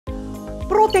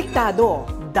Protektado,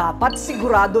 dapat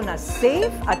sigurado na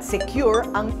safe at secure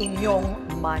ang inyong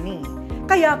money.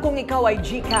 Kaya kung ikaw ay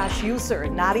GCash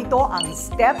user, narito ang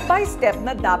step-by-step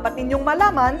na dapat ninyong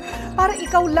malaman para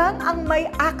ikaw lang ang may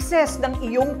access ng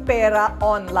iyong pera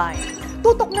online.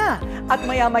 Tutok na! At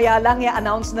maya-maya lang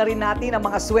i-announce na rin natin ang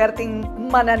mga swerteng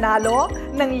mananalo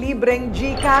ng libreng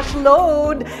GCash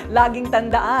load. Laging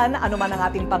tandaan, ano man ang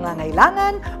ating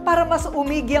pangangailangan para mas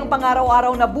umigi ang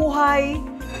pang-araw-araw na buhay,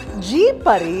 G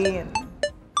pa rin.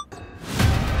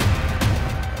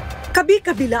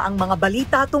 Kabi-kabila ang mga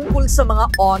balita tungkol sa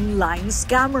mga online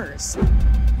scammers.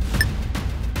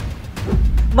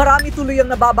 Marami tuloy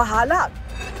ang nababahala.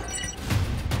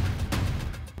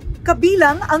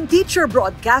 Kabilang ang teacher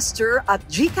broadcaster at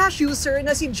GCash user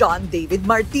na si John David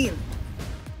Martin.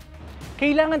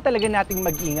 Kailangan talaga nating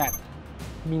mag-ingat.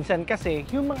 Minsan kasi,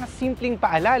 yung mga simpleng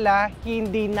paalala,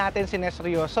 hindi natin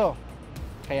sineseryoso.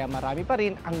 Kaya marami pa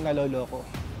rin ang naloloko.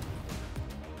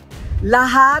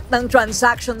 Lahat ng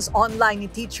transactions online ni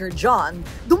Teacher John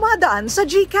dumadaan sa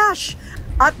GCash.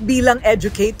 At bilang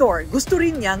educator, gusto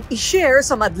rin niyang i-share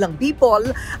sa madlang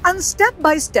people ang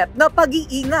step-by-step na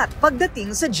pag-iingat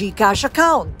pagdating sa GCash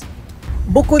account.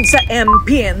 Bukod sa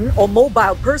MPIN o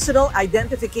Mobile Personal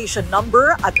Identification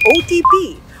Number at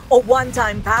OTP o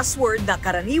one-time password na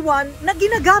karaniwan na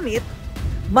ginagamit,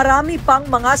 marami pang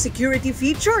mga security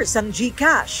features ang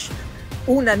GCash.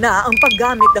 Una na ang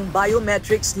paggamit ng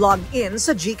biometrics login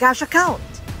sa GCash account.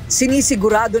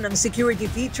 Sinisigurado ng security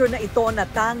feature na ito na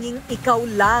tanging ikaw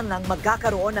lang ang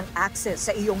magkakaroon ng access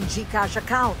sa iyong GCash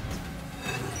account.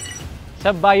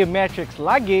 Sa biometrics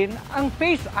login, ang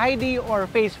Face ID or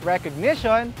face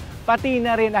recognition, pati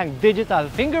na rin ang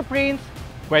digital fingerprints,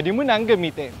 pwede mo nang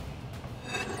gamitin.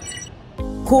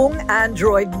 Kung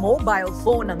Android mobile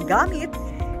phone ang gamit,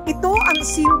 ito ang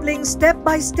simpleng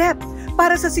step-by-step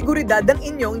para sa seguridad ng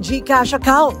inyong GCash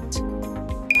account.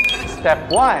 Step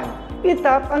 1.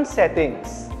 I-tap ang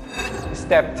settings.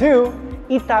 Step 2,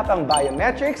 i-tap ang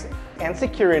biometrics and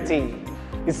security.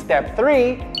 Step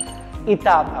 3,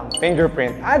 i-tap ang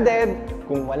fingerprint added.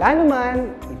 Kung wala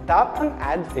naman, i-tap ang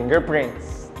add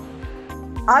fingerprints.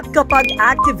 At kapag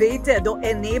activated o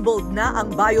enabled na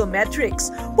ang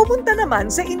biometrics, pumunta naman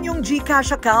sa inyong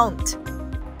GCash account.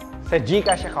 Sa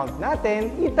GCash account natin,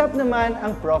 i-tap naman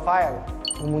ang profile.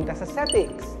 Pumunta sa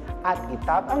settings at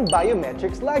i-tap ang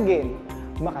biometrics login.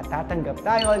 Makatatanggap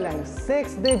tayo ng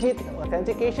 6-digit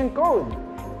authentication code.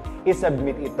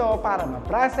 I-submit ito para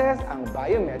ma-process ang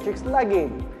biometrics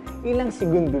login. Ilang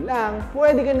segundo lang,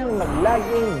 pwede ka nang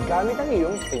mag-login gamit ang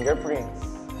iyong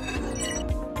fingerprints.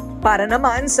 Para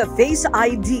naman sa Face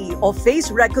ID o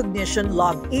Face Recognition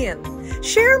Login,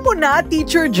 share mo na,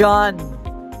 Teacher John!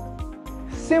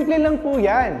 Simple lang po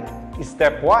yan.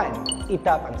 Step 1,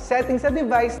 i-tap ang settings sa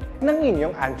device ng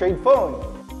inyong Android phone.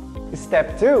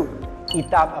 Step 2,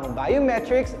 i-tap ang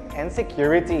biometrics and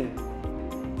security.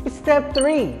 Step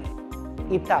 3,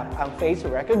 i-tap ang face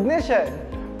recognition.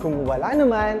 Kung wala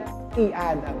naman,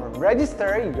 i-add ang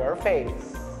register your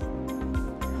face.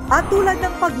 At tulad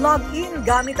ng pag-login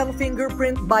gamit ang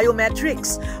fingerprint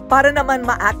biometrics, para naman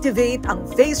ma-activate ang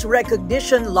face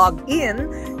recognition login,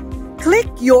 click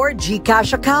your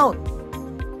GCash account.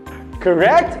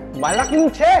 Correct?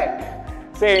 Malaking check!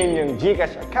 Sa inyong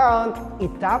GCash account,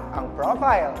 i-tap ang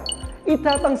profile.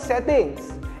 I-tap ang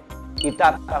settings,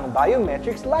 i-tap ang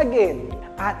biometrics login,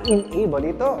 at enable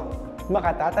ito.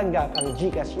 Makatatanggap ang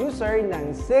GCash user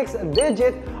ng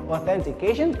 6-digit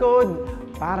authentication code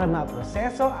para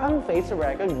maproseso ang face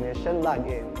recognition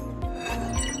login.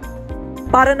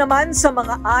 Para naman sa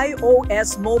mga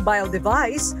iOS mobile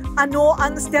device, ano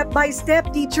ang step-by-step,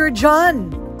 Teacher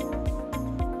John?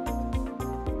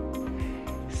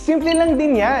 Simple lang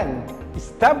din yan.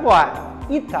 Step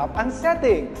 1, i-tap ang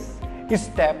settings.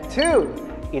 Step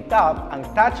 2, i-tap ang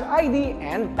Touch ID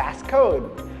and passcode.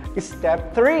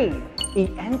 Step 3,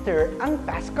 i-enter ang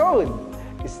passcode.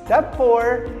 Step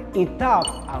 4, i-tap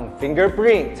ang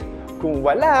fingerprint. Kung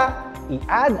wala,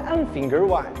 i-add ang finger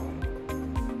 1.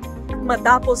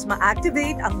 Matapos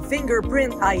ma-activate ang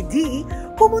fingerprint ID,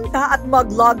 pumunta at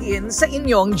mag-login sa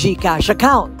inyong GCash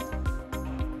account.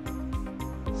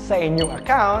 Sa inyong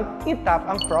account, i-tap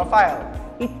ang profile.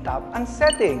 I-tap ang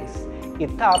settings.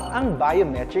 I-tap ang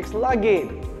biometrics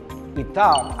login.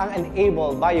 I-tap ang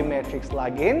enable biometrics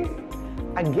login.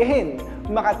 Again,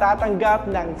 makatatanggap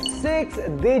ng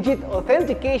 6-digit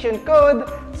authentication code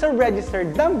sa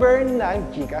registered number ng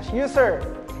GCash user.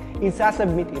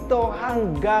 Isasubmit ito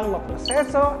hanggang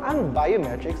maproseso ang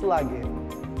biometrics login.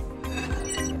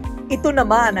 Ito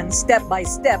naman ang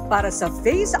step-by-step para sa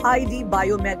Face ID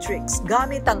biometrics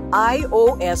gamit ang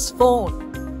iOS phone.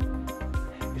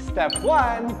 Step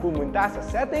 1, pumunta sa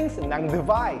settings ng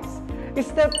device.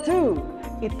 Step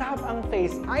 2, itap ang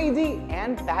Face ID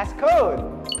and passcode.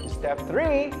 Step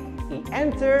 3,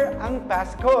 i-enter ang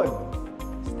passcode.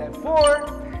 Step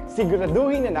 4,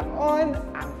 siguraduhin na naka-on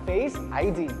ang Face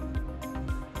ID.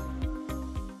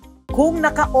 Kung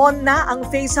naka-on na ang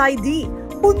Face ID,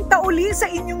 punta uli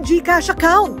sa inyong GCash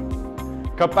account.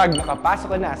 Kapag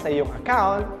nakapasok ka na sa iyong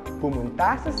account,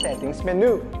 pumunta sa Settings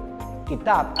menu.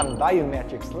 Itap ang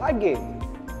Biometrics Login.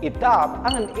 Itap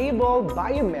ang Enable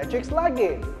Biometrics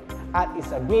Login. At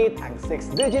isubmit ang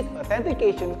 6-digit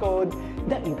authentication code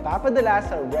na ipapadala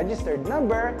sa registered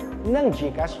number ng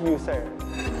GCash user.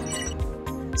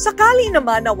 Sakali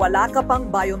naman na wala ka pang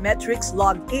biometrics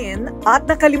login at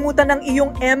nakalimutan ng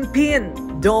iyong MPIN,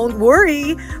 don't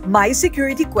worry, may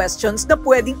security questions na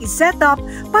pwedeng iset up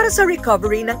para sa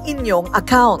recovery ng inyong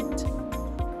account.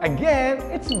 Again,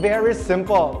 it's very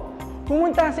simple.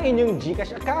 Pumunta sa inyong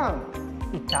GCash account,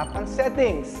 itap ang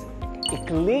settings,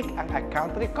 i-click ang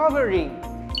account recovery,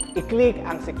 i-click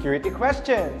ang security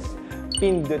questions,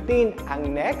 pindutin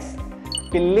ang next,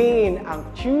 piliin ang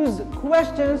choose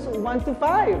questions 1 to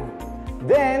 5.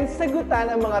 Then, sagutan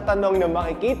ang mga tanong na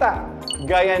makikita,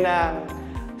 gaya ng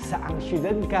saang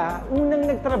syudad ka unang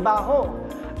nagtrabaho,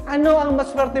 ano ang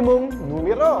maswerte mong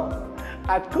numero,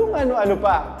 at kung ano-ano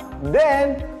pa.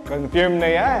 Then, confirm na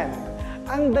yan.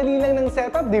 Ang dali lang ng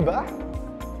setup, di ba?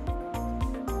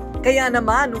 Kaya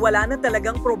naman, wala na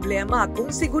talagang problema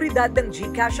kung seguridad ng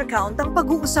GCash account ang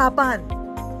pag-uusapan.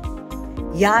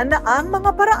 Yan ang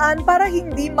mga paraan para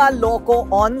hindi maloko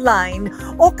online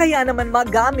o kaya naman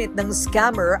magamit ng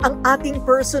scammer ang ating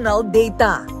personal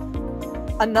data.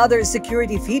 Another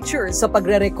security feature sa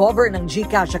pagre-recover ng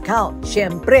GCash account,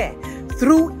 syempre,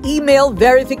 through email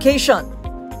verification.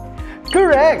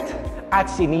 Correct! At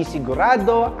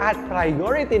sinisigurado at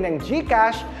priority ng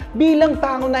GCash bilang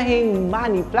pangunahing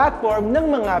money platform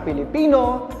ng mga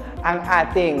Pilipino ang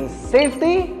ating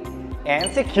safety and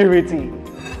security.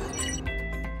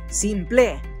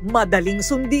 Simple, madaling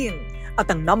sundin.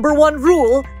 At ang number 1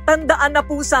 rule, tandaan na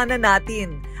po sana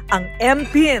natin, ang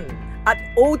MPIN at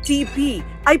OTP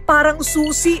ay parang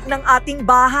susi ng ating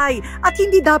bahay at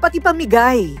hindi dapat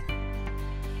ipamigay.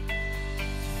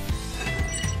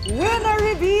 Winner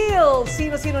reveal!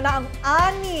 Sino-sino na ang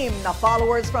 6 na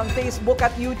followers from Facebook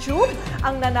at YouTube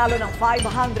ang nanalo ng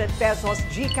 500 pesos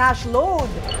GCash load?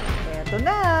 Eto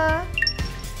na!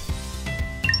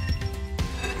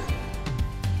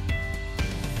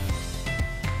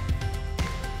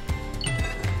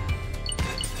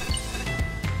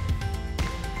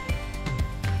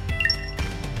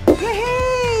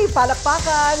 Yay!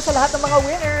 Palakpakan sa lahat ng mga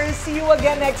winners! See you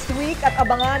again next week at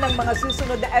abangan ang mga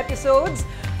susunod na episodes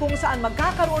kung saan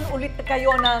magkakaroon ulit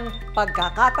kayo ng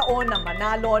pagkakataon na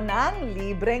manalo ng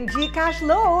libreng GCash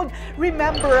load.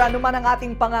 Remember, ano man ang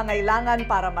ating pangangailangan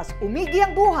para mas umigi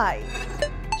ang buhay,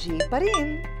 G pa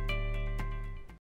rin.